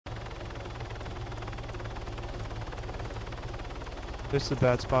This is a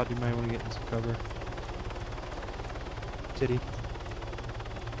bad spot. You might want to get in some cover. Titty.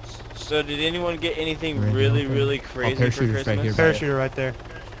 So did anyone get anything Right, really, okay. really crazy for parachuter's right here, Christmas? Parachuter right there.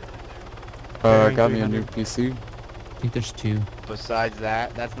 I Bearing got me a 300. new PC. I think there's 2. Besides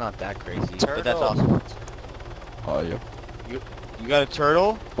that, that's not that crazy. But that's Turtle. awesome. Oh, yep. You got a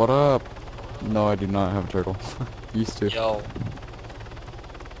turtle? What up? No, I do not have a turtle. Used to. Yo,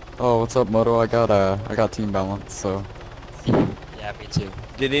 Oh, what's up, Moto? I got team balance, so. yeah, me too.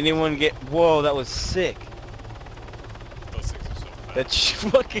 Did anyone get... Whoa, that was sick. Those things are so fast. That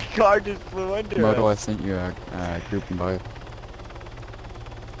fucking car just flew under Moto, I us. sent you a group invite.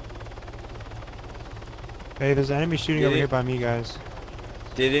 Hey, there's an enemy shooting Did over it- here by me, guys.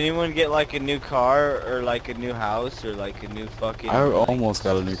 Did anyone get like a new car or like a new house or like a new fucking... I like- almost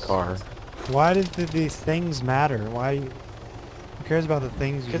got a new car. Why did these things matter? Why? Who cares about the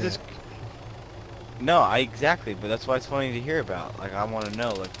things you Cause get? it's... No, exactly, but that's why it's funny to hear about. Like, I want to know,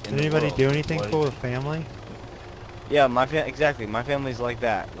 like, in Did the anybody world, do anything what- cool with family? Yeah, exactly. My family's like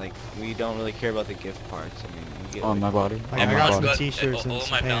that. Like, we don't really care about the gift parts. I mean, we get On my like, body. Like, On I my got body. some t-shirts and all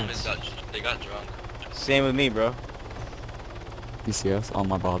some my families pants. they got drunk. same with me, bro. PCS on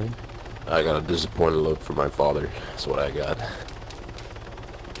my body. I got a disappointed look from my father. That's what I got.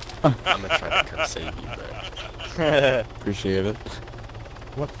 I'm gonna try to come save you, but Appreciate it.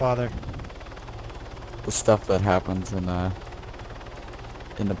 What father? The stuff that happens in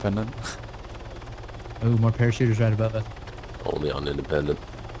Independent. Oh, more parachuters right above us. only on Independent.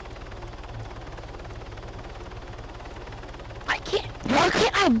 I can't. Why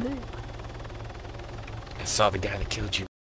can't I move? I saw the guy that killed you.